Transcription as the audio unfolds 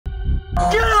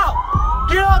Get out!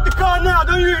 Get out the car now!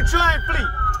 Don't even try and flee!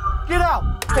 Get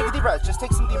out! Take a deep breath. Just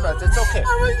take some deep breaths. It's okay.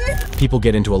 People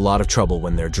get into a lot of trouble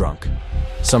when they're drunk.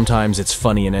 Sometimes it's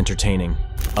funny and entertaining.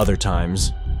 Other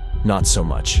times, not so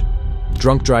much.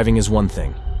 Drunk driving is one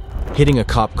thing. Hitting a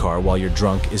cop car while you're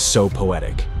drunk is so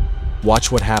poetic.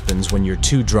 Watch what happens when you're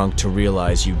too drunk to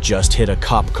realize you just hit a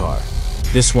cop car.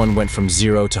 This one went from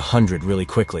 0 to 100 really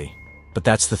quickly. But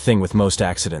that's the thing with most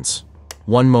accidents.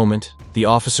 One moment, the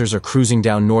officers are cruising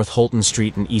down North Holton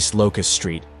Street and East Locust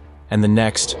Street, and the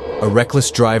next, a reckless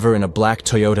driver in a black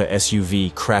Toyota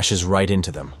SUV crashes right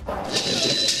into them.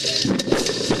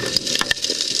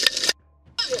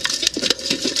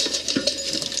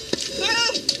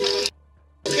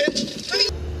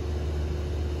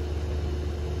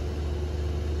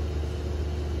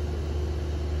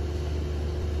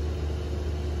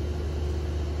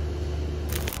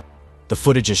 The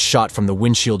footage is shot from the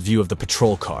windshield view of the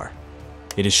patrol car.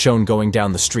 It is shown going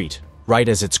down the street. Right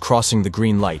as it's crossing the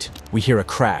green light, we hear a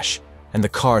crash, and the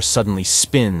car suddenly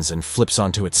spins and flips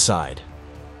onto its side.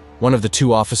 One of the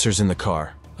two officers in the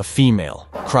car, a female,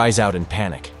 cries out in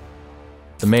panic.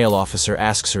 The male officer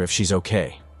asks her if she's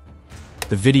okay.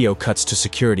 The video cuts to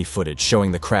security footage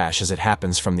showing the crash as it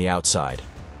happens from the outside.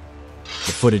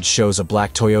 The footage shows a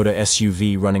black Toyota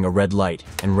SUV running a red light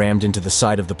and rammed into the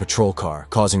side of the patrol car,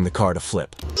 causing the car to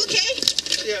flip. Okay?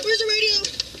 Yeah. Where's the radio?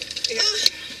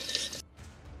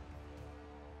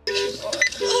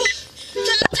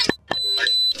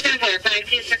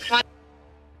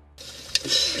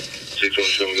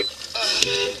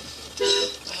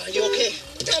 Are you okay?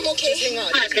 I'm okay. Just hang on.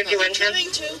 I'm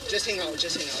trying to. Just hang on.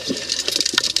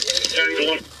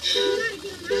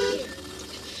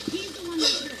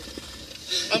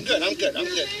 I'm good. I've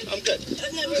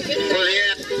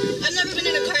never been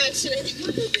in a car accident.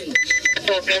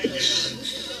 Okay.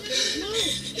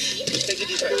 Take a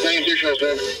deep breath. Take a deep breath.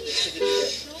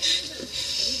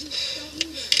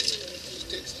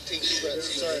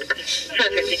 Sorry.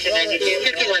 5292,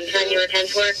 5110, you were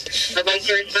 10-4. I'd like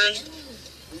to respond.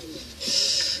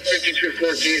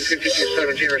 5214,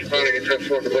 5217, responding at 10-4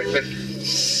 for Blackman.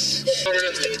 Just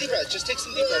take a deep breath. Just take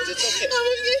some deep breaths. It's okay.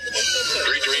 It's okay.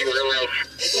 3-3, we're around.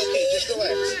 It's okay. Just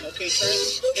relax. Okay, try.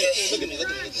 Hey, look at me.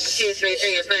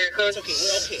 233, your prayer code. It's okay.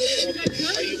 We're okay.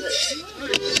 Are you hurt?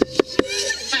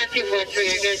 5243,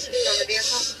 you're good. On the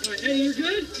vehicle. Hey, you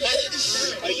good?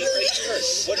 Are you hurt?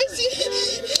 What hurt?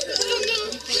 I don't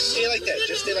know. Just stay like that.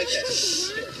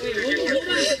 Hey, hold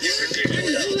on,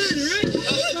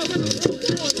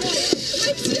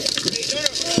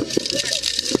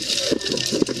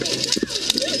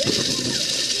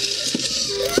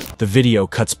 The video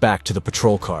cuts back to the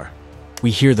patrol car. We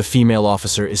hear the female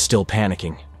officer is still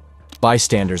panicking.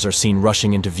 Bystanders are seen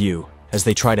rushing into view as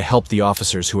they try to help the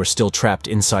officers who are still trapped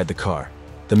inside the car.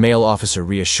 The male officer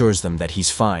reassures them that he's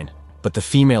fine, but the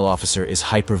female officer is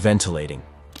hyperventilating.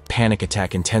 Panic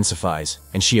attack intensifies,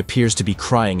 and she appears to be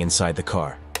crying inside the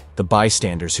car. The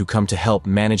bystanders who come to help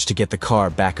manage to get the car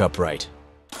back upright.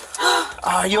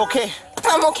 Are you okay?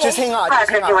 I'm okay. Just hang on. I'm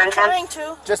trying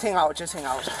to. Just hang out. 10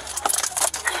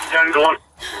 going.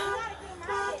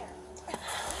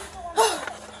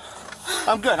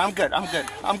 I'm good. I've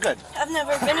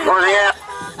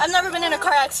never been in a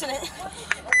car accident.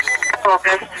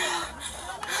 Okay.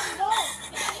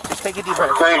 Just take a deep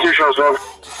breath. Thank you, Showstone.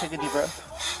 Just take a deep breath.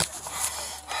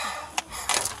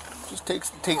 Just take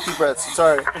deep breaths.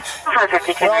 Sorry.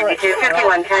 5292,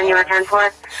 5110, you were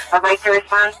 10-4. I'd like to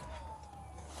respond.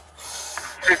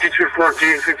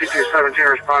 5214, 5217,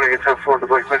 responding at 10-4 for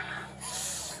Blackman.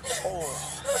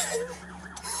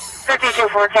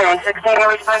 5214, 16,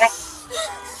 you're responding.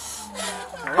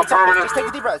 It's okay. Just take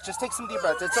a deep breath. Just take some deep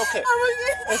breaths. It's okay.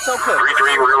 It's okay.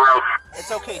 3-3, we're around.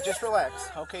 It's okay. Just relax.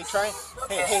 Okay, try.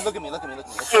 Hey, look at me.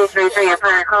 233, your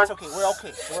prayer code. It's okay. We're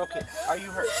okay. Are you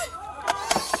hurt?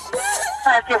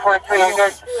 5243, you're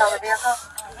good. On the vehicle.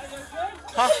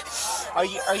 Huh? Are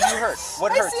you hurt?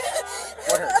 What hurt?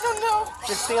 I don't know.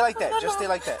 Just stay like that.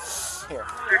 Here.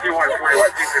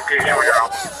 5141, 215, we're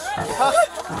out. Huh?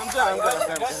 I'm good.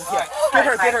 Yeah. Get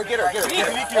her.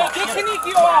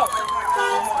 Kiniki out.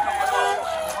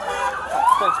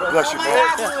 Thanks, bro. Bless you, bro. Are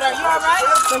you all right?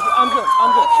 Thank you. I'm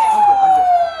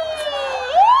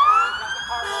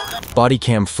good. Body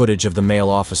cam footage of the male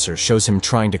officer shows him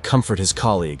trying to comfort his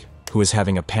colleague, who is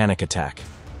having a panic attack.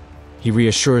 He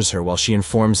reassures her while she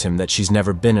informs him that she's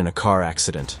never been in a car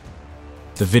accident.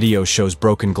 The video shows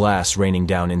broken glass raining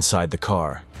down inside the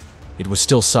car. It was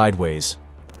still sideways,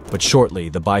 but shortly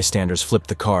the bystanders flipped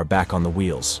the car back on the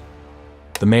wheels.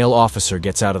 The male officer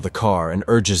gets out of the car and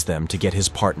urges them to get his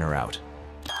partner out.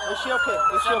 Is she okay?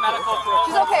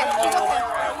 She's okay.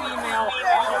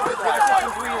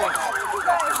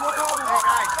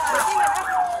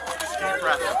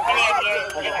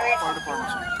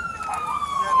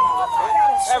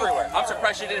 everywhere. I'm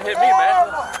surprised she didn't hit me, man.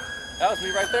 That was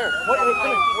me right there. What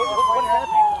happened?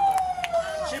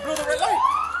 She blew the red light.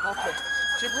 Okay.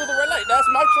 She blew the red light. That's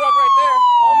my truck right there.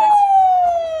 Almost.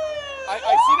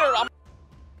 I seen her.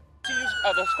 She used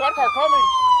the squad car coming.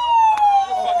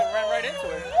 You fucking ran right into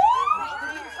her.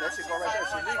 There she go right there.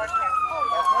 She's leaving.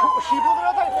 She blew the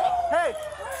red light. Hey.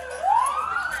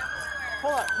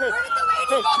 Hold on. Hey.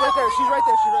 Hey, she's right there. She's right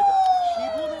there. She's right there. She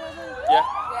blew the red light? Yeah.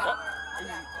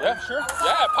 Yeah. Sure?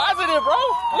 Yeah, positive, bro.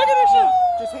 Look at this shit.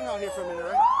 Just hang out here for a minute,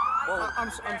 right? I'm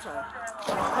sorry.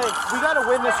 Hey, we got a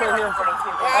witness right here. We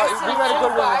got a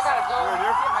good witness. Right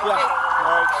here? Yeah.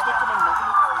 All right, stick them in.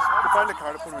 To find the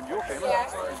car to put them in. You okay, man?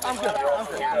 I'm good. I'm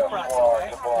good.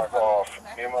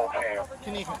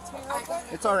 Can you?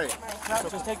 It's all right.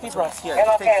 Just take deep breaths. Yeah,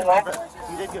 just take some deep breaths.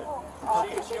 You did good.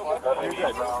 You're good. You're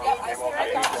good.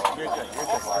 You're good.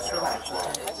 Just relax.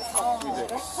 You're good.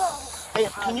 Hey,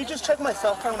 can you just check my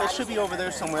cell phone? It should be over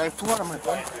there somewhere. I flew out on my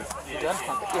phone. You done?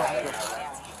 Yeah, I'm good.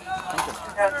 I'm good.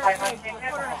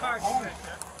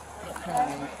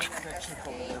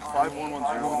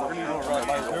 5110. We're going to go right.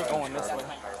 We're going this way.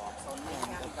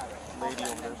 Lady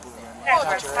over there.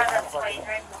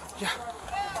 Yeah.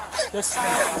 This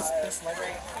lady.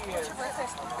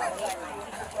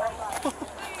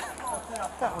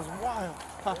 That was wild.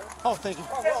 Huh? Oh, thank you.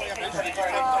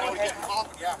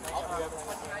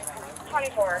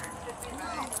 24.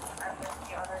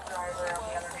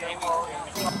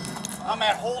 I'm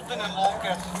at Holton and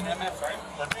Locust. MF, right?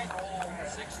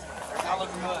 60. That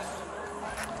looks good.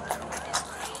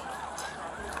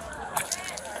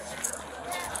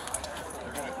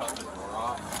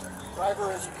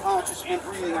 Driver is conscious and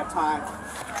breathing at time.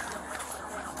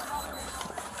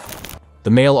 The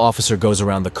male officer goes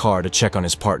around the car to check on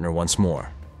his partner once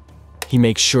more. He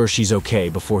makes sure she's okay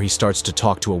before he starts to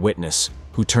talk to a witness,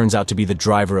 who turns out to be the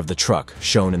driver of the truck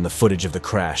shown in the footage of the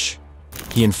crash.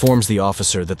 He informs the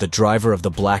officer that the driver of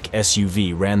the black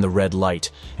SUV ran the red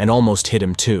light and almost hit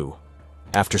him too.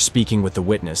 After speaking with the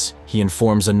witness, he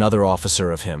informs another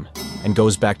officer of him and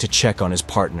goes back to check on his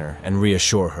partner and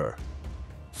reassure her.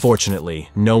 Fortunately,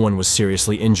 no one was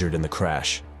seriously injured in the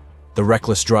crash. The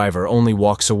reckless driver only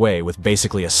walks away with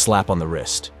basically a slap on the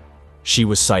wrist. She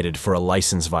was cited for a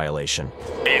license violation.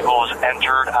 Vehicles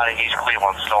entered out of East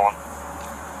Cleveland, stolen.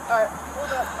 Alright, pull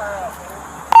that car up.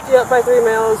 Yep, by 3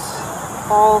 males,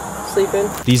 all sleeping.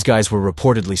 These guys were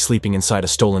reportedly sleeping inside a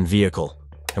stolen vehicle,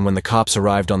 and when the cops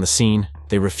arrived on the scene,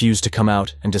 they refused to come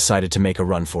out and decided to make a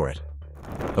run for it.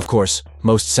 Of course,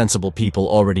 most sensible people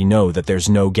already know that there's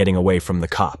no getting away from the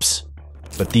cops.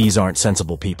 But these aren't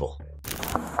sensible people.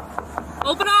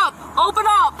 Open up! Open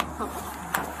up!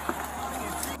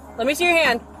 Let me see your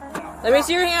hand. Let me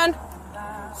see your hand.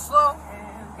 Slow.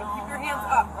 Keep your hands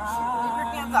up. Keep your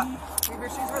hands up. Keep your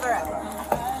shoes where they're at.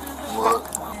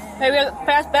 Hey, we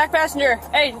have back passenger.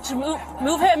 Hey, just move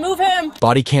him.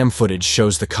 Body cam footage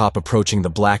shows the cop approaching the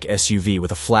black SUV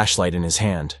with a flashlight in his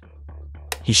hand.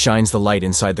 He shines the light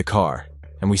inside the car,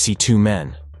 and we see 2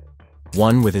 men.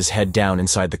 One with his head down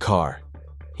inside the car.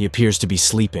 He appears to be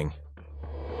sleeping.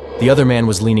 The other man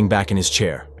was leaning back in his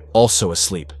chair, also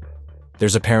asleep.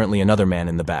 There's apparently another man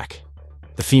in the back.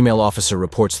 The female officer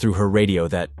reports through her radio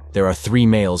that there are 3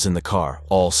 males in the car,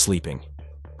 all sleeping.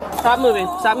 Stop moving.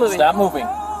 Stop moving. Stop moving.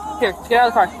 Here, get out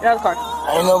of the car. Get out of the car.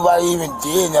 Ain't nobody even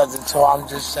did nothing, so I'm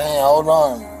just saying, hold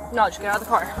on. No, just get out of the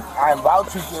car. I'm about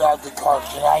to get out the car.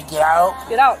 Can I get out?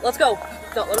 Get out. Let's go.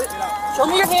 Go. Show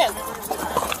me your hand.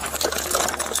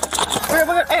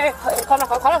 Hey, calm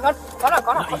down.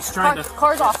 He's trying to...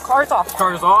 Car's off. Car's off.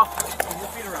 Car's off.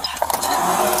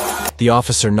 The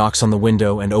officer knocks on the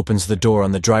window and opens the door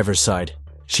on the driver's side.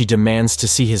 She demands to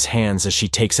see his hands as she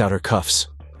takes out her cuffs.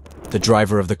 The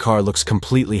driver of the car looks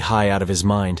completely high out of his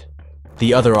mind.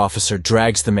 The other officer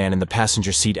drags the man in the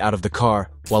passenger seat out of the car,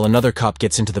 while another cop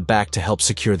gets into the back to help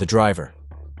secure the driver.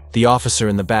 The officer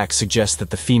in the back suggests that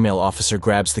the female officer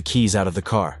grabs the keys out of the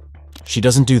car. She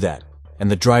doesn't do that, and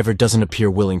the driver doesn't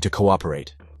appear willing to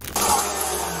cooperate.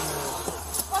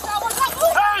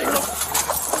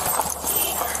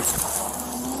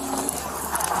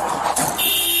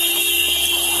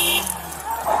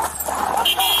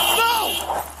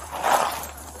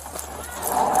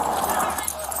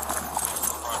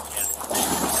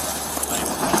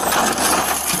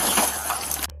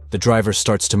 The driver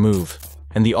starts to move,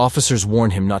 and the officers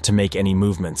warn him not to make any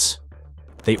movements.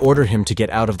 They order him to get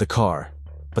out of the car,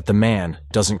 but the man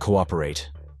doesn't cooperate.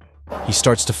 He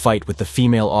starts to fight with the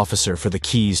female officer for the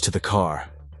keys to the car.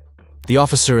 The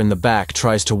officer in the back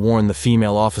tries to warn the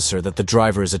female officer that the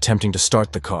driver is attempting to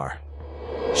start the car.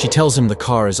 She tells him the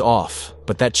car is off,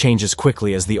 but that changes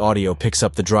quickly as the audio picks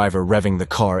up the driver revving the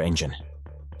car engine.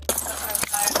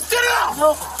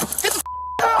 No. Get the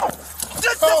down!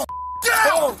 Get the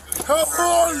down! Who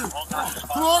are you?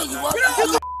 Who are you? Why Get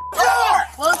the down!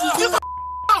 Why'd you do that?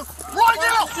 Right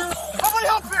now! Somebody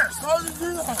help here! Why'd you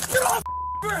do that? Get off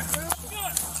here!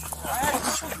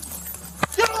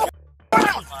 Get on the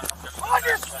ground! On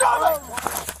your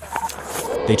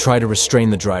stomach! They try to restrain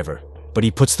the driver, but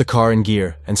he puts the car in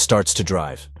gear and starts to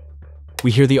drive. We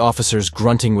hear the officers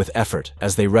grunting with effort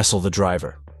as they wrestle the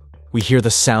driver. We hear the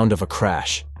sound of a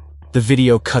crash. The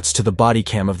video cuts to the body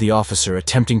cam of the officer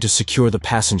attempting to secure the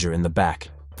passenger in the back.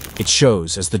 It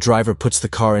shows as the driver puts the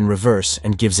car in reverse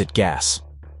and gives it gas.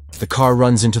 The car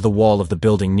runs into the wall of the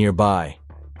building nearby.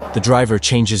 The driver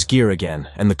changes gear again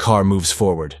and the car moves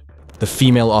forward. The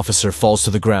female officer falls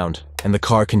to the ground and the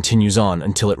car continues on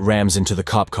until it rams into the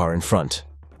cop car in front.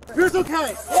 Here's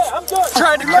okay. Yeah, I'm good.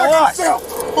 Trying to kill us.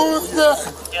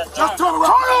 Just turn around.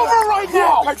 Turn over right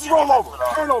now. Hey, just roll over.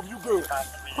 Turn over. You good. Turn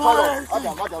over. I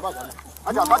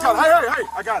got it. Hey,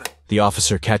 I got it. The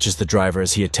officer catches the driver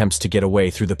as he attempts to get away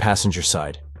through the passenger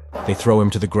side. They throw him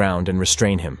to the ground and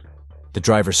restrain him. The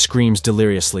driver screams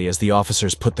deliriously as the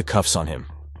officers put the cuffs on him.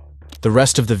 The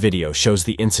rest of the video shows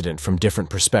the incident from different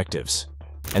perspectives.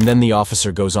 And then the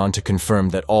officer goes on to confirm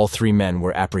that all 3 men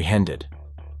were apprehended.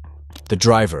 The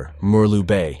driver, Murlu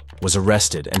Bey, was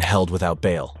arrested and held without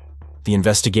bail. The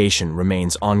investigation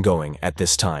remains ongoing at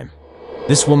this time.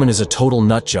 This woman is a total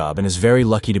nutjob and is very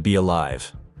lucky to be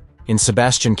alive. In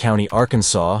Sebastian County,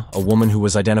 Arkansas, a woman who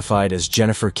was identified as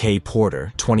Jennifer K.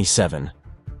 Porter, 27,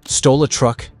 stole a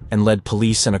truck and led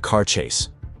police in a car chase.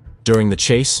 During the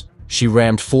chase, she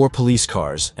rammed 4 police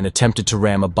cars and attempted to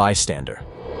ram a bystander.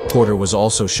 Porter was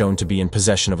also shown to be in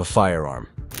possession of a firearm.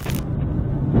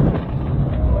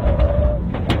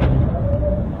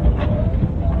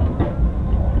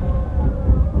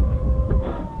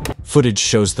 Footage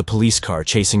shows the police car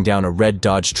chasing down a red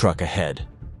Dodge truck ahead.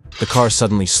 The car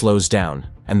suddenly slows down,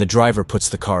 and the driver puts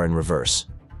the car in reverse.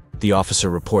 The officer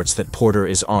reports that Porter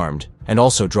is armed and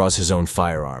also draws his own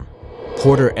firearm.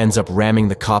 Porter ends up ramming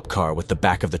the cop car with the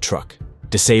back of the truck,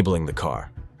 disabling the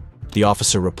car. The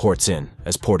officer reports in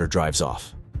as Porter drives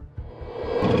off.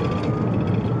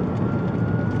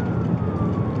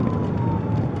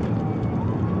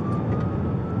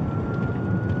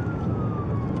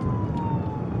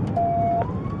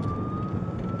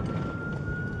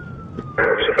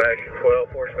 Sebastian 12,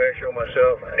 Fort Special,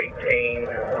 myself, 18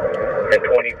 and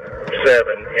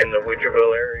 27 in the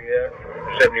Witcherville area,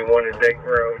 71 in Dayton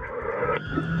Road.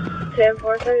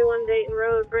 10-431 Dayton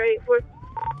Road, break.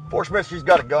 Fort Smith, she's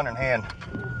got a gun in hand.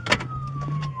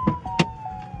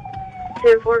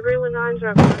 10-4 Greenwood 9,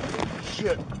 drop.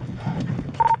 Shit.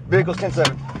 Vehicle's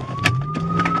 10-7.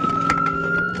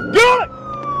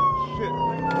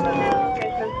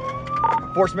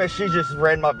 Fort Smith, she just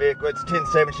ran my vehicle. It's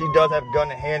 10-7. She does have a gun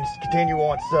in hand. Just continue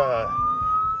on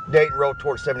Dayton Road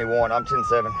towards 71. I'm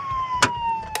 10-7.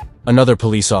 Another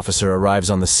police officer arrives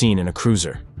on the scene in a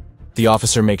cruiser. The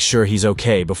officer makes sure he's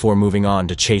okay before moving on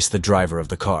to chase the driver of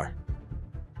the car.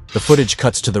 The footage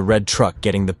cuts to the red truck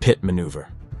getting the pit maneuver,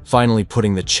 finally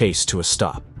putting the chase to a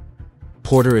stop.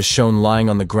 Porter is shown lying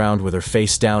on the ground with her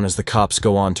face down as the cops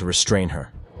go on to restrain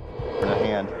her. In a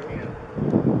hand.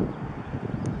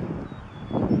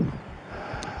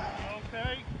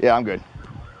 Yeah, I'm good.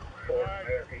 He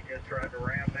just tried to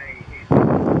ram me. He's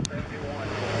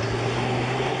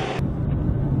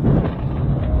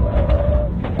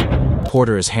 71.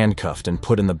 Porter is handcuffed and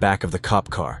put in the back of the cop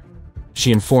car.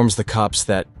 She informs the cops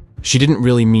that she didn't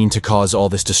really mean to cause all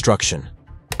this destruction.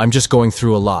 I'm just going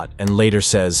through a lot, and later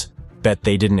says, "Bet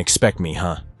they didn't expect me,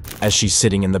 huh?" as she's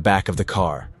sitting in the back of the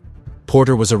car.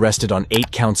 Porter was arrested on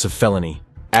 8 counts of felony,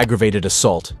 aggravated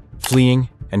assault, fleeing,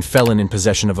 and felon in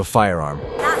possession of a firearm.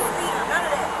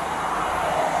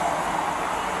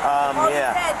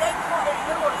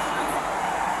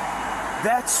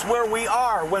 That's where we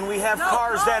are when we have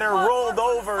cars that are rolled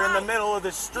over in the middle of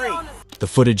the street. The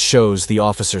footage shows the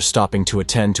officer stopping to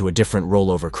attend to a different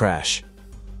rollover crash.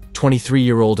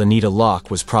 23-year-old Anita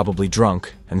Locke was probably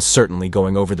drunk and certainly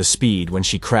going over the speed when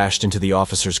she crashed into the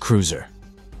officer's cruiser.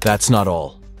 That's not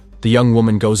all. The young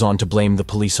woman goes on to blame the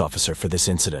police officer for this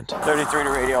incident. 33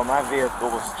 to radio, my vehicle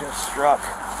was just struck.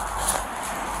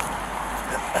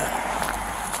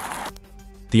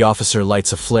 The officer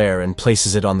lights a flare and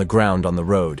places it on the ground on the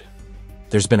road.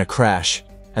 There's been a crash,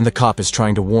 and the cop is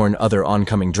trying to warn other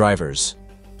oncoming drivers.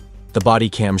 The body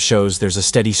cam shows there's a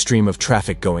steady stream of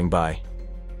traffic going by.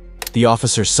 The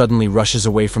officer suddenly rushes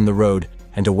away from the road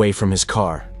and away from his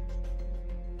car.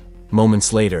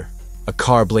 Moments later, a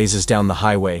car blazes down the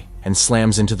highway and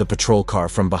slams into the patrol car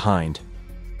from behind.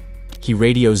 He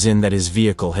radios in that his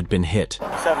vehicle had been hit.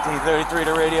 1733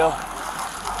 to radio.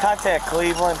 Contact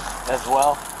Cleveland as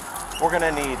well. We're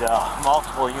gonna need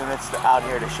multiple units out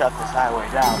here to shut this highway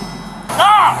down.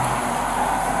 Ah!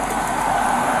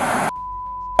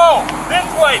 Go! This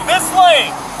way! This lane!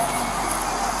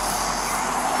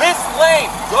 This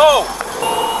lane! Go!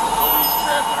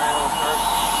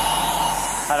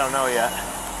 I don't know yet.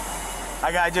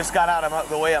 I just got out of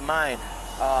the way of mine.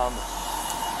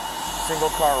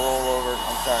 Single car rollover.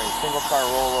 I'm sorry. Single car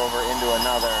rollover into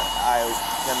another.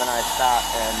 Him and I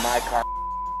stopped, and my car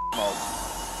smoked.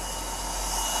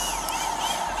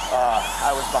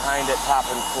 I was behind it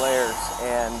popping flares,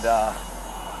 and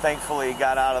thankfully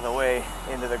got out of the way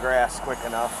into the grass quick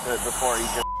enough before he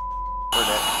just it.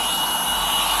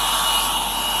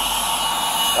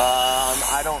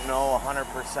 I don't know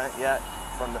 100% yet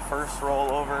from the first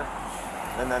rollover,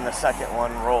 and then the second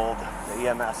one rolled. The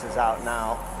EMS is out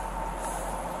now,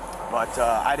 but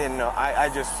I didn't know. I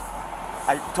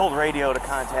told radio to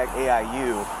contact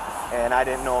AIU, and I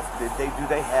didn't know if do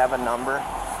they have a number.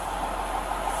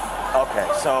 Okay,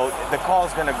 so the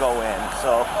call's gonna go in.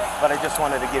 So, but I just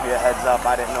wanted to give you a heads up.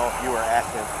 I didn't know if you were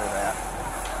active for that.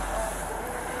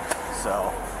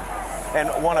 So, and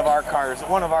one of our cars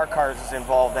is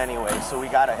involved anyway. So we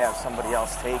got to have somebody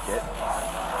else take it.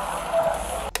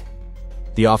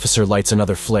 The officer lights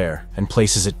another flare and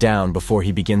places it down before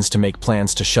he begins to make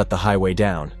plans to shut the highway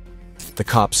down. The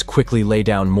cops quickly lay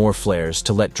down more flares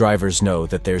to let drivers know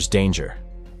that there's danger.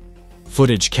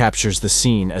 Footage captures the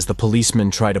scene as the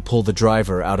policemen try to pull the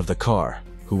driver out of the car,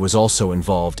 who was also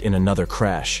involved in another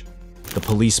crash. The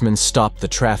policemen stopped the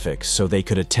traffic so they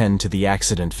could attend to the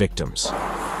accident victims.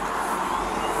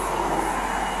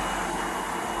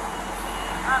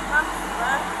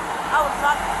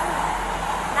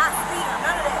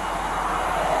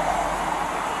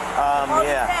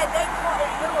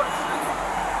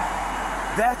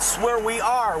 That's where we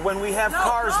are when we have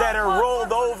cars that are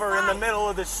rolled over in the middle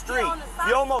of the street.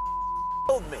 You almost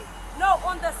killed me. No,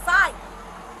 on the side.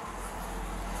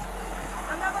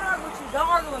 I'm not gonna argue with you. Don't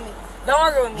argue with me. Don't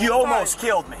argue with me. You almost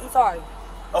killed me. I'm sorry.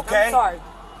 Okay? I'm sorry.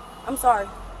 I'm sorry.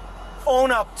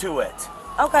 Own up to it.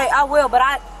 Okay, I will, but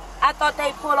I thought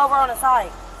they pulled over on the side.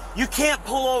 You can't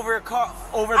pull over a car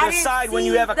over the side when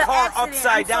you have a car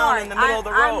upside down in the middle of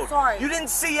the road. I'm sorry. You didn't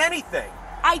see anything.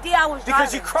 I did. I was driving.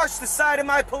 Because you crushed the side of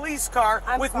my police car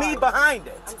with me behind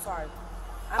it. I'm sorry.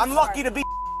 I'm lucky to be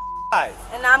alive.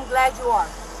 And I'm glad you are.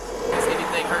 Is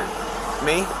anything hurt?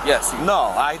 Me? Yes.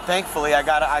 No. Thankfully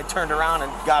I turned around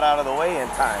and got out of the way in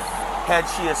time. Had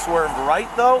she have swerved right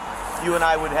though, you and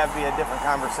I would be a different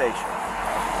conversation.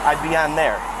 I'd be on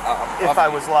there if I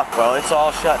was lucky. Well, it's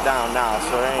all shut down now,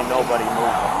 so there ain't nobody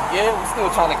moving. Yeah, we're still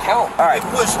trying to count. All right,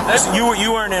 you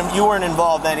weren't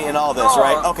involved in all this,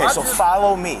 right? Okay, so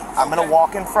follow me. I'm gonna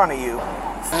walk in front of you.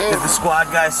 Did the squad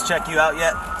guys check you out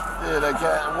yet? Yeah, they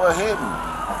got what hit me?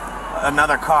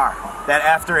 Another car. That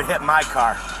after it hit my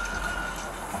car.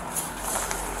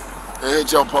 It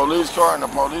hit your police car, and the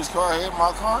police car hit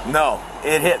my car? No,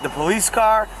 it hit the police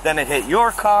car, then it hit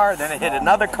your car, then it hit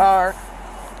another car.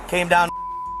 Came down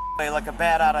like a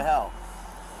bat out of hell.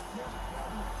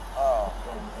 Oh,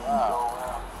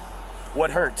 wow.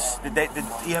 What hurts? Did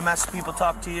EMS people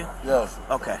talk to you? Yes.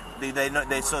 Okay. They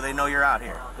know you're out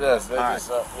here. Yes. They all just,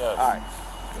 right. Yes. All right.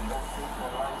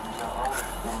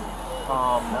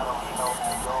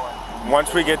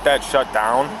 Once we get that shut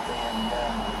down,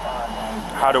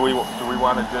 do we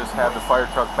want to just have the fire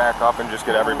truck back up and just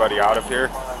get everybody out of here?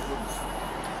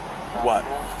 What?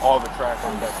 All the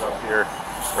traffic that's up here.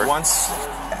 Once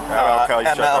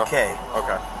MLK.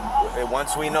 Okay.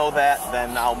 Once we know that,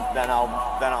 then I'll move them.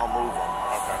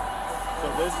 Okay. So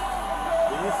these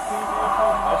two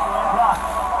vehicles, this one,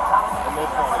 and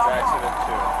this one is accident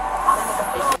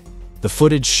 2. The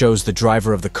footage shows the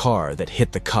driver of the car that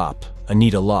hit the cop,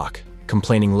 Anita Locke,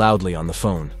 complaining loudly on the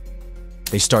phone.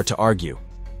 They start to argue.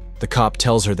 The cop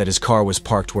tells her that his car was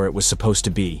parked where it was supposed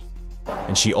to be,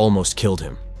 and she almost killed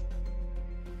him.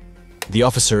 The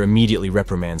officer immediately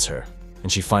reprimands her, and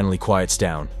she finally quiets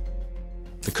down.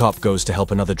 The cop goes to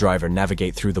help another driver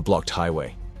navigate through the blocked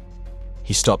highway.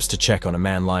 He stops to check on a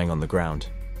man lying on the ground.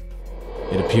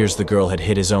 It appears the girl had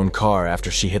hit his own car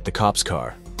after she hit the cop's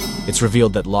car. It's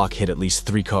revealed that Locke hit at least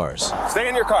 3 cars. Stay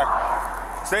in your car.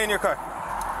 Stay in your car.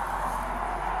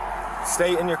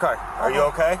 Stay in your car. Are you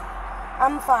okay?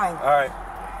 I'm fine. All right.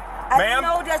 I didn't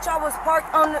know that y'all was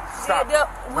parked on the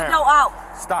window out.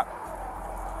 Stop.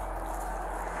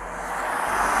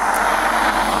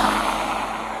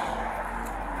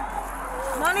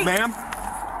 Money? Ma'am?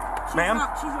 Ma'am?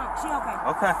 She's okay.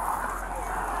 Okay.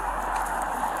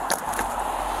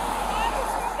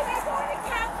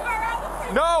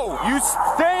 No, you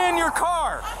stay in your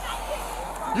car.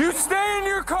 You stay in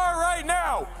your car right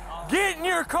now. Get in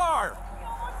your car.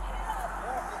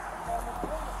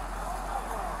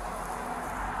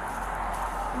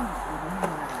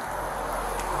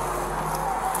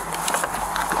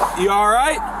 You all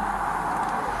right?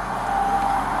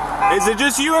 Is it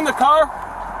just you in the car?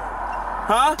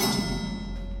 Huh?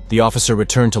 The officer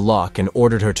returned to Locke and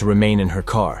ordered her to remain in her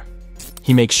car.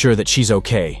 He makes sure that she's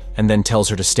okay and then tells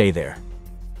her to stay there.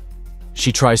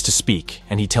 She tries to speak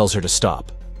and he tells her to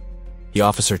stop. The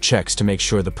officer checks to make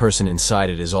sure the person inside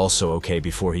it is also okay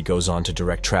before he goes on to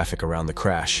direct traffic around the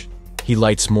crash. He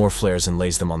lights more flares and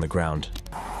lays them on the ground.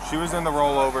 She was in the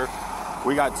rollover.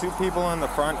 We got 2 people in the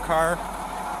front car.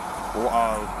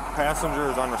 Passenger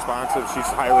is unresponsive.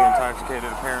 She's highly intoxicated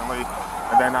apparently.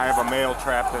 And then I have a male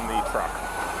trapped in the truck.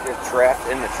 You're trapped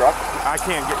in the truck?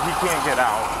 He can't get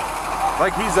out.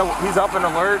 Like he's up and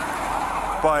alert,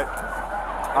 but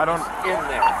I don't. In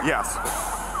there? Yes.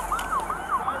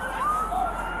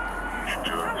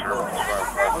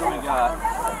 What do we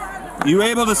got? You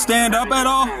able to stand up at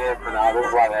all?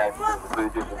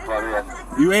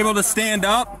 You able to stand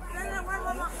up?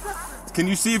 Can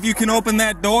you see if you can open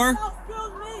that door?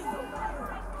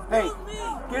 Hey,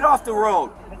 get off the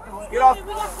road. Get off.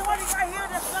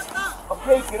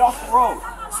 Okay, get off the road.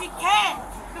 She can't.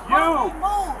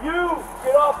 You,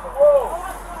 get off the road.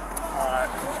 Alright.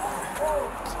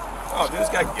 Oh, dude, this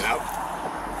guy can get out.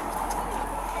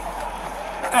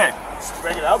 Hey,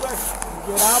 bring it out, bud.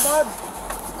 Get out, bud.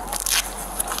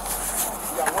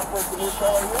 You got one person in your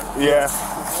car right here?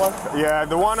 Yeah,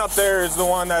 the one up there is the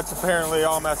one that's apparently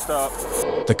all messed up.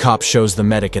 The cop shows the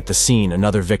medic at the scene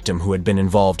another victim who had been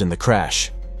involved in the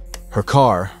crash. Her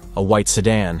car, a white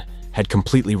sedan, had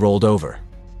completely rolled over.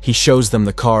 He shows them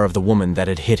the car of the woman that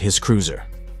had hit his cruiser.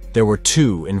 There were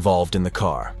 2 involved in the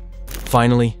car.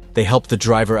 Finally, they helped the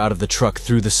driver out of the truck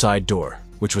through the side door,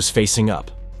 which was facing up,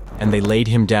 and they laid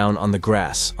him down on the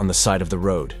grass on the side of the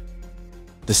road.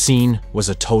 The scene was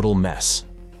a total mess.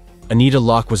 Anita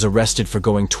Locke was arrested for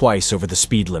going twice over the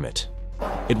speed limit.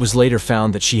 It was later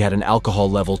found that she had an alcohol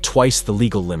level twice the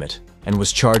legal limit and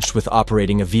was charged with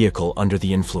operating a vehicle under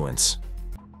the influence.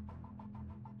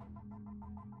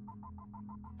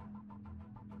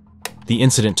 The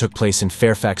incident took place in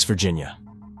Fairfax, Virginia.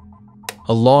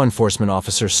 A law enforcement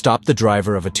officer stopped the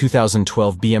driver of a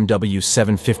 2012 BMW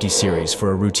 750 series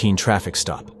for a routine traffic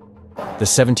stop. The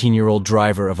 17-year-old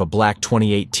driver of a black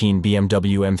 2018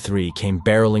 BMW M3 came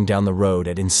barreling down the road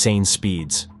at insane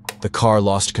speeds. The car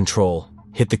lost control,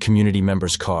 hit the community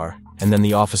member's car, and then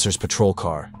the officer's patrol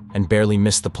car, and barely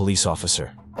missed the police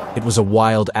officer. It was a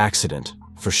wild accident,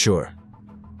 for sure.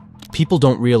 People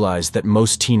don't realize that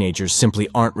most teenagers simply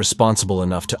aren't responsible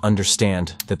enough to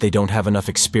understand that they don't have enough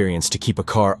experience to keep a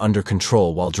car under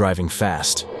control while driving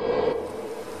fast.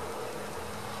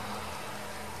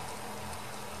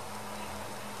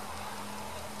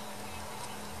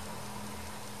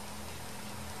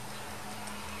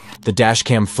 The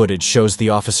dashcam footage shows the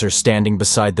officer standing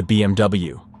beside the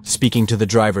BMW, speaking to the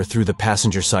driver through the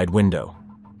passenger side window.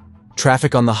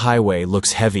 Traffic on the highway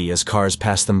looks heavy as cars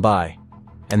pass them by.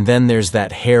 And then there's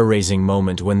that hair-raising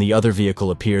moment when the other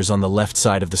vehicle appears on the left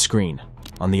side of the screen,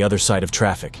 on the other side of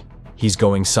traffic. He's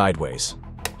going sideways.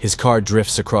 His car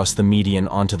drifts across the median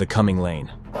onto the coming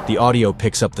lane. The audio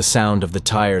picks up the sound of the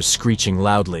tires screeching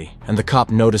loudly, and the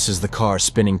cop notices the car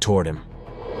spinning toward him.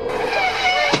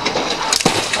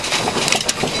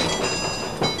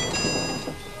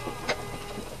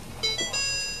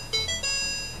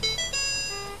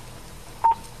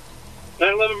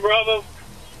 Bravo,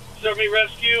 Start Me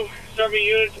Rescue, Start Me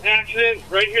Units, accident,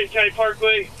 right here at County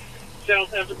Parkway,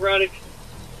 south after Braddock.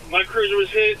 My cruiser was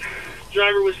hit,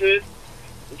 driver was hit.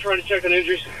 I'm trying to check on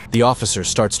injuries. The officer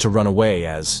starts to run away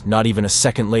as, not even a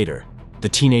second later, the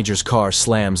teenager's car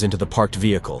slams into the parked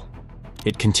vehicle.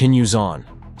 It continues on,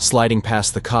 sliding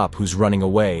past the cop who's running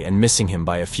away and missing him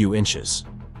by a few inches.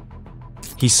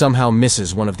 He somehow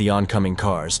misses one of the oncoming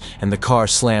cars, and the car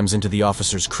slams into the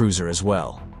officer's cruiser as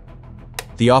well.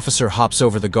 The officer hops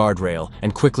over the guardrail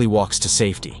and quickly walks to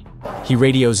safety. He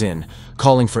radios in,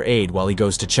 calling for aid while he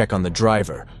goes to check on the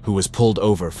driver, who was pulled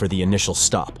over for the initial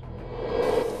stop.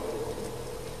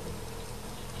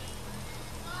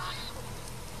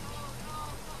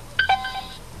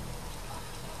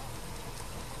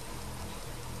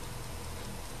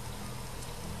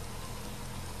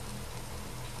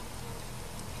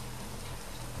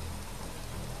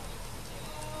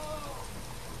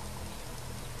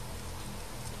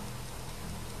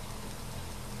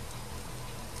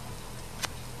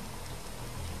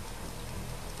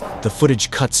 The footage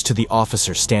cuts to the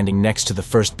officer standing next to the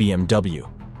first BMW,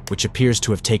 which appears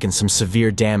to have taken some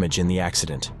severe damage in the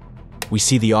accident. We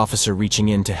see the officer reaching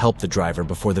in to help the driver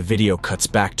before the video cuts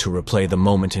back to replay the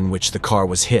moment in which the car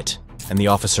was hit, and the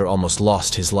officer almost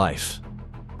lost his life.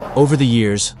 Over the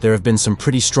years, there have been some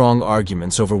pretty strong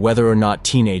arguments over whether or not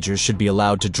teenagers should be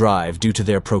allowed to drive due to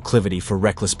their proclivity for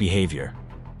reckless behavior.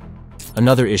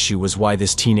 Another issue was why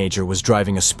this teenager was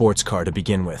driving a sports car to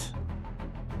begin with.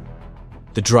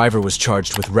 The driver was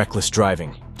charged with reckless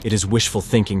driving. It is wishful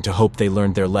thinking to hope they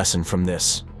learned their lesson from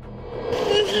this.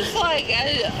 This is like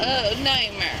a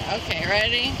nightmare. Okay,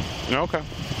 ready? Okay.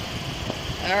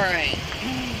 All right.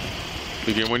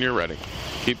 Begin when you're ready.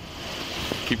 Keep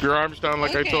your arms down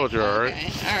like I told you, all right? Okay,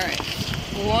 all right.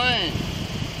 1,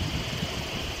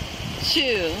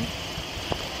 2,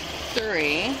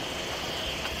 3,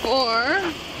 4,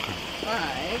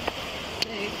 5,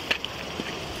 6,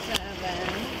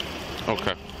 7.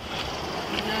 Okay.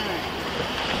 9,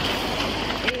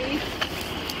 8,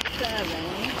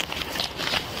 7,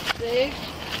 6,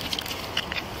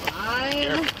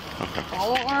 5,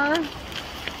 4, 3.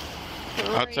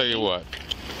 I'll tell you what.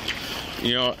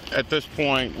 You know, at this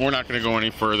point, we're not going to go any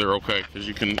further, okay? Because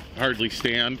you can hardly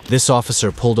stand. This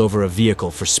officer pulled over a vehicle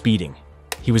for speeding.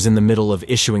 He was in the middle of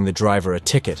issuing the driver a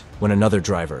ticket when another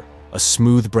driver, a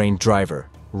smooth-brained driver,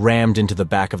 rammed into the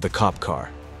back of the cop car.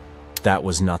 That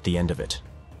was not the end of it.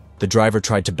 The driver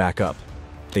tried to back up.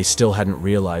 They still hadn't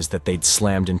realized that they'd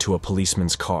slammed into a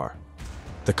policeman's car.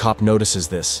 The cop notices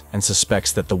this and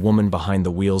suspects that the woman behind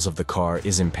the wheels of the car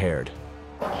is impaired.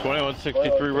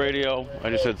 2163 radio.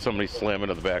 I just had somebody slam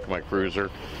into the back of my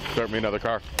cruiser. Start me another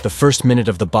car. The first minute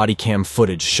of the body cam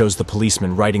footage shows the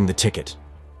policeman writing the ticket.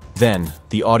 Then,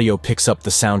 the audio picks up the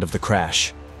sound of the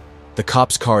crash. The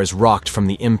cop's car is rocked from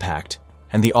the impact,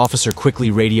 and the officer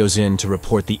quickly radios in to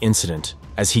report the incident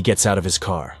as he gets out of his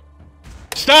car.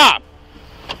 Stop!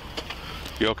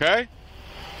 You okay?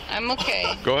 I'm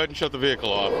okay. Go ahead and shut the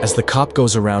vehicle off. As the cop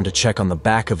goes around to check on the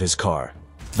back of his car,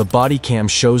 the body cam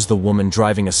shows the woman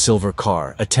driving a silver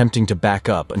car attempting to back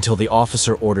up until the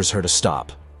officer orders her to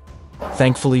stop.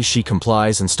 Thankfully, she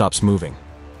complies and stops moving.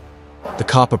 The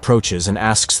cop approaches and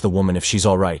asks the woman if she's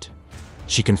all right.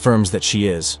 She confirms that she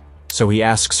is, so he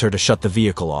asks her to shut the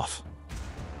vehicle off.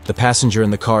 The passenger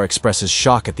in the car expresses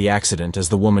shock at the accident as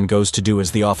the woman goes to do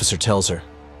as the officer tells her.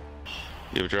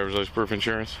 You have driver's license proof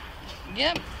insurance?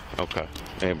 Yep. Okay.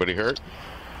 Anybody hurt?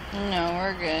 No,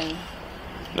 we're good.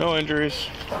 No injuries.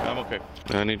 I'm okay.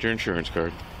 I need your insurance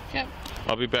card. Yep.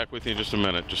 I'll be back with you in just a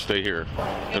minute. Just stay here.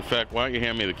 In fact, why don't you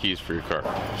hand me the keys for your car?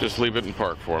 Just leave it in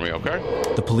park for me, okay?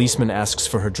 The policeman asks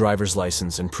for her driver's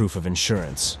license and proof of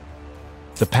insurance.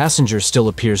 The passenger still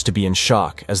appears to be in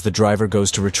shock as the driver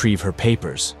goes to retrieve her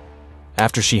papers.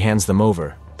 After she hands them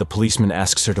over, the policeman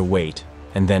asks her to wait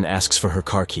and then asks for her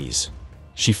car keys.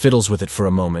 She fiddles with it for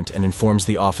a moment and informs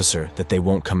the officer that they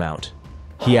won't come out.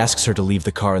 He asks her to leave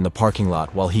the car in the parking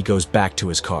lot while he goes back to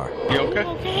his car. You okay?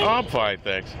 Oh, I'm fine,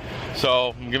 thanks.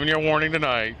 So, I'm giving you a warning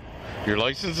tonight. Your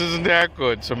license isn't that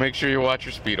good, so make sure you watch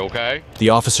your speed, okay? The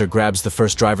officer grabs the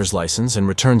first driver's license and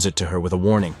returns it to her with a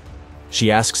warning. She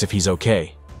asks if he's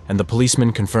okay, and the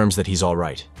policeman confirms that he's all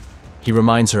right. He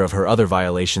reminds her of her other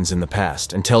violations in the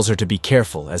past and tells her to be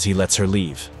careful as he lets her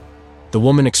leave. The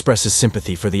woman expresses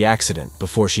sympathy for the accident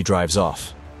before she drives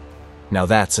off. Now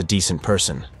that's a decent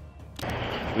person.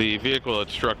 The vehicle that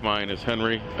struck mine is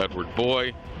Henry Edward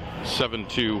Boy,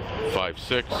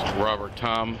 7256, Robert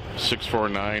Tom,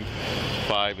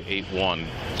 649-581.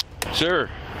 Sir,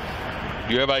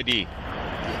 do you have ID?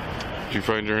 Did you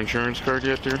find your insurance card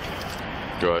yet, dear?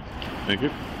 Go ahead. Thank you.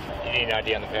 You need an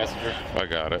ID on the passenger? I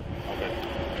got it. Okay.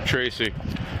 Tracy,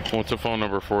 what's the phone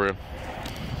number for you?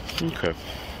 Okay.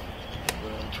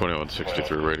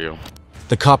 2163 radio.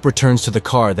 The cop returns to the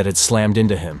car that had slammed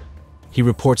into him. He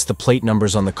reports the plate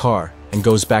numbers on the car and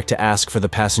goes back to ask for the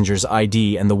passenger's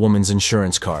ID and the woman's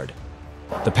insurance card.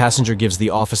 The passenger gives the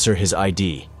officer his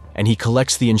ID, and he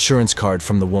collects the insurance card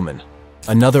from the woman.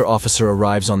 Another officer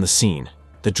arrives on the scene.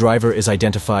 The driver is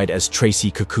identified as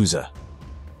Tracy Kukuza.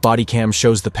 Body cam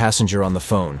shows the passenger on the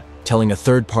phone, telling a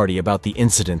third party about the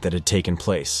incident that had taken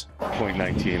place. Point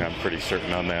 19, I'm pretty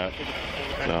certain on that.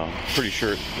 No, pretty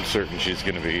certain she's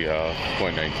going to be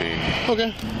point 19.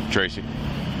 Okay. Tracy,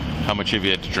 how much have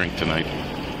you had to drink tonight?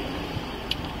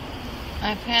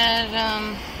 I've had,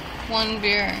 1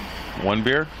 beer. 1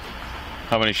 beer?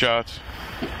 How many shots?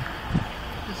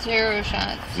 0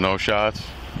 shots. No shots?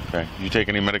 Okay. You take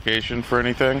any medication for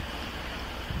anything?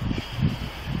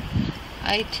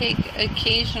 I take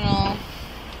occasional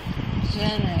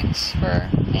Xanax for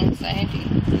anxiety.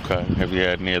 Okay. Have you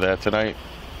had any of that tonight?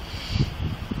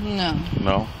 No.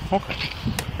 No? Okay.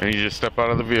 I need you to step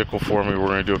out of the vehicle for me. We're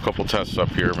going to do a couple tests up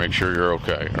here, make sure you're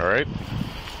okay, all right?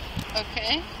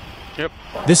 Okay. Yep.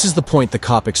 This is the point the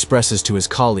cop expresses to his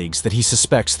colleagues that he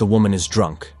suspects the woman is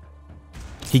drunk.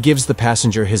 He gives the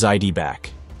passenger his ID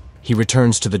back. He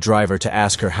returns to the driver to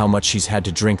ask her how much she's had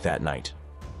to drink that night.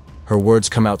 Her words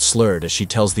come out slurred as she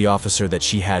tells the officer that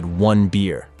she had 1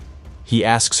 beer. He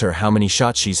asks her how many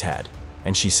shots she's had,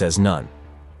 and she says none.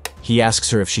 He asks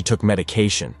her if she took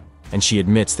medication, and she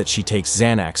admits that she takes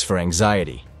Xanax for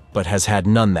anxiety, but has had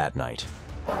none that night.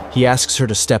 He asks her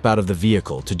to step out of the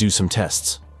vehicle to do some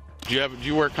tests. Do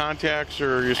you wear contacts,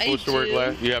 or you're supposed to wear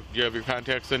glasses? Do you have your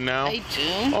contacts in now? I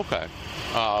do. Okay.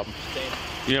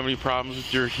 Do you have any problems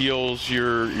with your heels,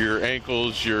 your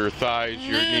ankles, your thighs,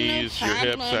 your knees, your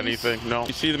hips, anything? No?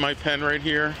 You see my pen right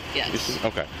here? Yes. You see?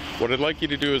 Okay. What I'd like you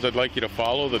to do is I'd like you to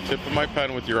follow the tip of my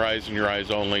pen with your eyes and your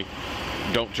eyes only.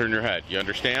 Don't turn your head. You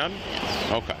understand?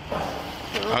 Yes. Okay.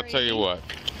 I'll tell you what.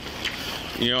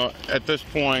 You know, at this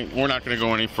point, we're not going to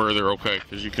go any further, okay?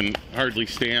 Because you can hardly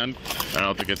stand. I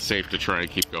don't think it's safe to try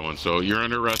and keep going. So you're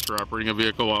under arrest for operating a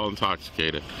vehicle while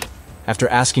intoxicated. After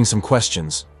asking some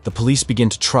questions, the police begin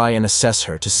to try and assess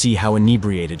her to see how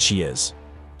inebriated she is.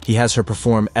 He has her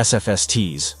perform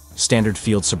SFSTs, standard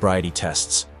field sobriety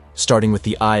tests, starting with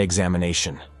the eye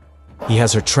examination. He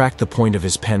has her track the point of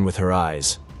his pen with her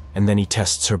eyes, and then he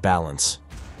tests her balance.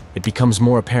 It becomes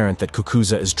more apparent that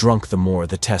Kukuza is drunk the more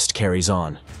the test carries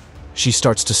on. She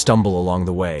starts to stumble along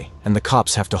the way, and the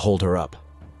cops have to hold her up.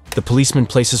 The policeman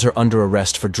places her under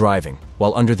arrest for driving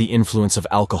while under the influence of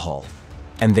alcohol,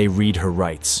 and they read her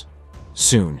rights.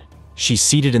 Soon, she's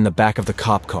seated in the back of the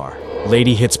cop car.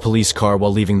 Lady hits police car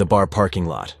while leaving the bar parking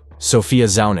lot. Sofia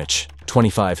Zaunic,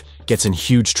 25, gets in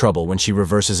huge trouble when she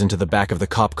reverses into the back of the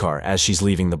cop car as she's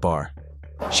leaving the bar.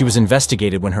 She was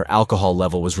investigated when her alcohol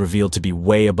level was revealed to be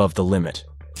way above the limit.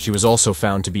 She was also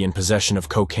found to be in possession of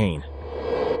cocaine.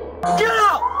 Get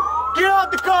out! Get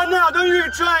out the car now! Don't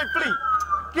even try and flee!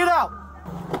 Get out!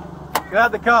 Get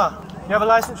out the car. You have a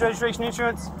license, registration,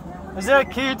 insurance? Is there a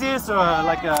key to this or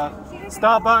like a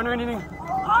stop button or anything?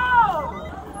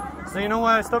 Oh! So you know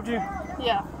why I stopped you?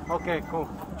 Yeah. Okay, cool.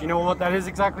 Do you know what that is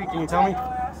exactly? Can you tell me?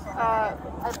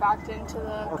 I backed into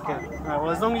the Okay. car. Alright, well,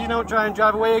 as long as you don't try and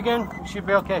drive away again, you should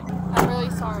be okay. I'm really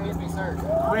sorry.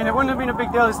 I mean, it wouldn't have been a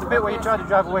big deal. It's the bit where you tried to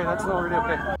drive away. That's not really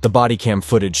okay. The body cam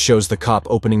footage shows the cop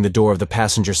opening the door of the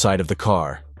passenger side of the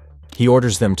car. He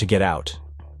orders them to get out.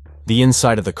 The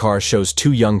inside of the car shows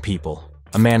 2 young people,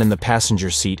 a man in the passenger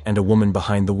seat and a woman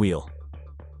behind the wheel.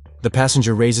 The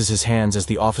passenger raises his hands as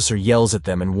the officer yells at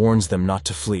them and warns them not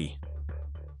to flee.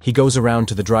 He goes around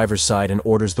to the driver's side and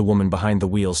orders the woman behind the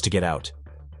wheels to get out.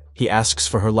 He asks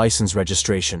for her license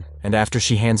registration, and after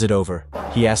she hands it over,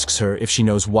 he asks her if she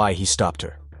knows why he stopped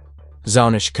her.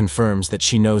 Zaunic confirms that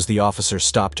she knows the officer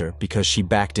stopped her because she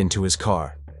backed into his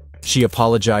car. She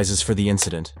apologizes for the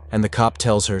incident, and the cop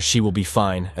tells her she will be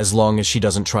fine as long as she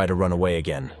doesn't try to run away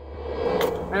again.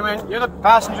 Hey man, you're the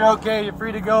passenger, okay? You're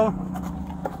free to go.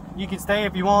 You can stay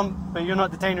if you want, but you're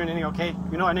not detained or anything, okay?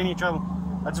 You're not in any trouble.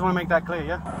 I just want to make that clear,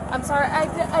 yeah? I'm sorry, I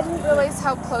didn't realize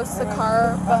how close the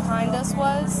car behind us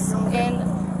was, and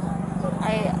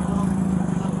I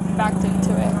backed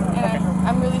into it, and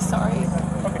I'm really sorry.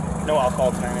 Okay, no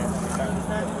alcohol tonight?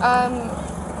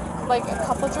 Like a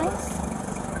couple drinks?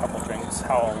 A couple drinks.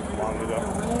 How long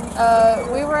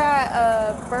ago? We were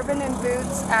at Bourbon and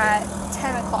Boots at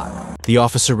 10 o'clock. The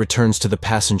officer returns to the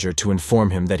passenger to inform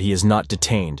him that he is not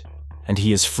detained, and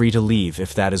he is free to leave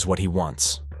if that is what he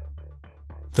wants.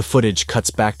 The footage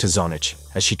cuts back to Zaunic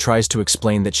as she tries to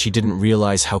explain that she didn't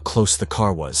realize how close the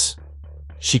car was.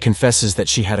 She confesses that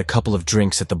she had a couple of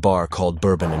drinks at the bar called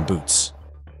Bourbon and Boots.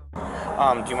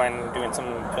 Do you mind doing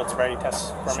some field sobriety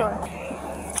tests for me?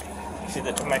 You see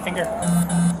the tip of my finger?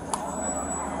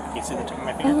 You see the tip of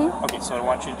my finger? Mm-hmm. Okay, so what I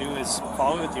want you to do is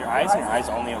follow it with your eyes, and your eyes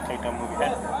only, okay? Don't move your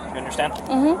head. You understand?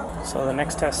 Mm-hmm. So the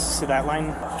next test, see that line?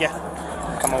 Yeah.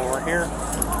 Come over here.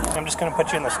 I'm just going to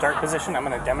put you in the start position. I'm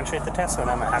going to demonstrate the test, and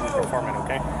I'm going to have you perform it,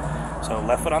 okay? So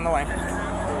left foot on the line.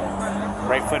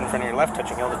 Right foot in front of your left,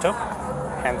 touching heel to toe.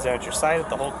 Hands out your side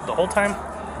the whole time.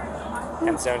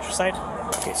 Hands down your side.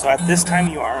 Okay, so at this time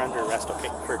you are under arrest, okay,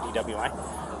 for DWI.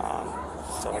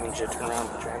 So I need you to turn around,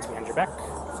 put your hands behind your back.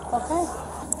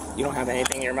 Okay. You don't have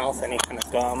anything in your mouth, any kind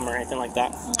of gum or anything like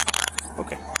that?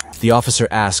 Okay. The officer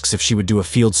asks if she would do a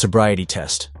field sobriety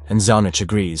test, and Zaunic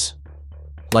agrees.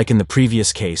 Like in the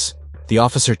previous case, the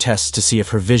officer tests to see if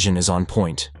her vision is on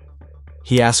point.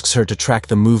 He asks her to track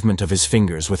the movement of his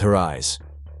fingers with her eyes.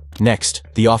 Next,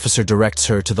 the officer directs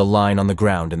her to the line on the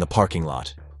ground in the parking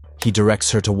lot. He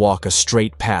directs her to walk a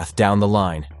straight path down the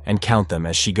line and count them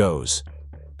as she goes.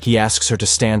 He asks her to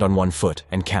stand on one foot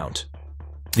and count.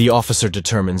 The officer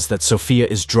determines that Sofia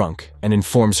is drunk and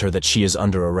informs her that she is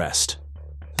under arrest.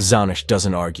 Zaunic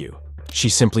doesn't argue. She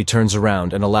simply turns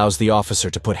around and allows the officer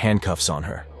to put handcuffs on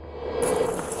her.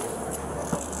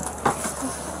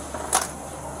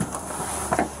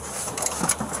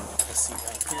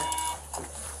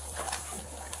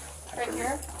 Right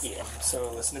here? Yeah,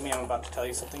 so listen to me, I'm about to tell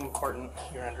you something important.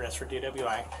 You're under arrest for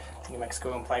DWI. The New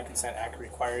Mexico Implied Consent Act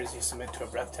requires you submit to a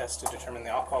breath test to determine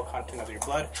the alcohol content of your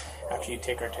blood. After you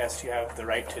take our test, you have the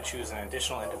right to choose an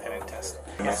additional independent test.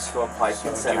 The Mexico Implied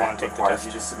Consent Act requires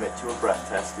you to submit to a breath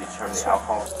test to determine the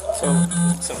alcohol. So,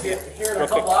 Sophia, real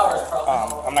quick,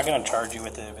 I'm not going to charge you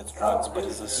with it if it's drugs, but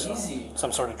is this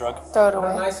some sort of drug? Throw it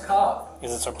away.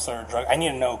 Is it some sort of drug? I need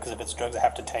to know, because if it's drugs, I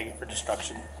have to tag it for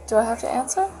destruction. Do I have to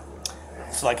answer?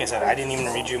 So like I said, I didn't even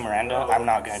read you Miranda. I'm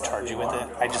not going to charge you with it.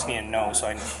 I just need to know so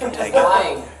I can take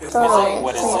it. Totally.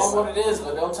 What is Tell him it? what it is,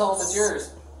 but don't tell him it's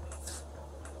yours.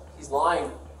 He's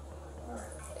lying.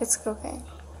 It's cocaine.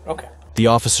 Okay. The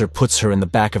officer puts her in the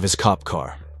back of his cop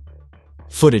car.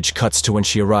 Footage cuts to when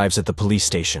she arrives at the police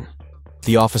station.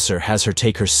 The officer has her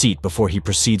take her seat before he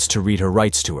proceeds to read her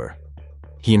rights to her.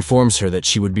 He informs her that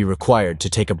she would be required to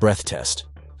take a breath test.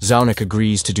 Zaunic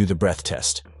agrees to do the breath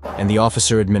test, and the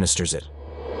officer administers it.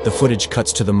 The footage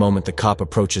cuts to the moment the cop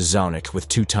approaches Zaunic with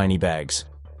 2 tiny bags.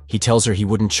 He tells her he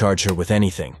wouldn't charge her with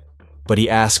anything, but he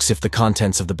asks if the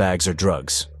contents of the bags are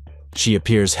drugs. She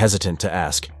appears hesitant to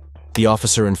ask. The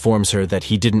officer informs her that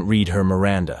he didn't read her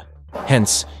Miranda.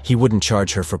 Hence, he wouldn't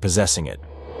charge her for possessing it.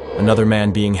 Another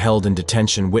man being held in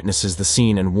detention witnesses the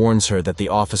scene and warns her that the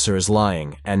officer is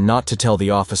lying, and not to tell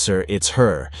the officer it's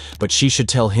her, but she should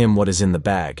tell him what is in the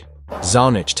bag.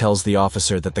 Zaunic tells the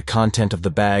officer that the content of the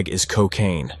bag is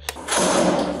cocaine.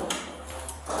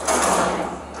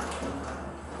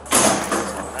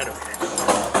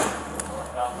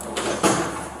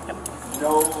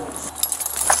 No.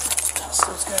 Toss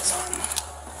those guys on.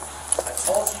 I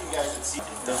told you guys would see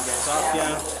those guys off,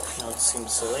 yeah. No, it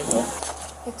seems silly, but...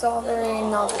 It's all very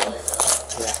novel.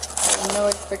 Yeah. No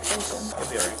expectation. You'll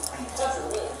be alright.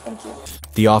 Thank you.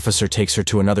 The officer takes her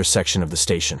to another section of the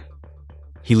station.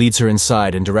 He leads her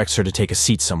inside and directs her to take a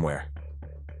seat somewhere.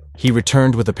 He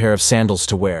returned with a pair of sandals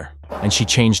to wear, and she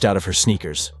changed out of her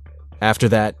sneakers. After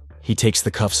that, he takes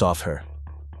the cuffs off her.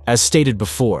 As stated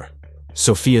before,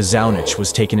 Sofia Zaunic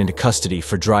was taken into custody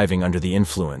for driving under the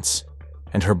influence,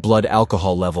 and her blood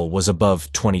alcohol level was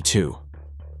above 22.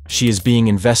 She is being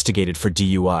investigated for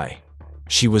DUI.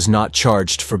 She was not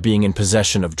charged for being in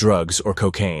possession of drugs or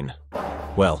cocaine.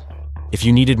 Well, if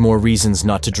you needed more reasons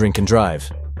not to drink and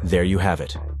drive, there you have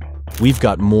it. We've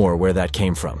got more where that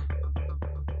came from.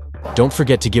 Don't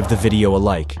forget to give the video a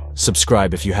like,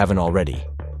 subscribe if you haven't already,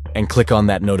 and click on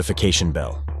that notification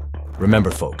bell.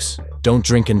 Remember folks, don't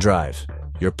drink and drive.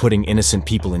 You're putting innocent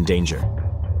people in danger.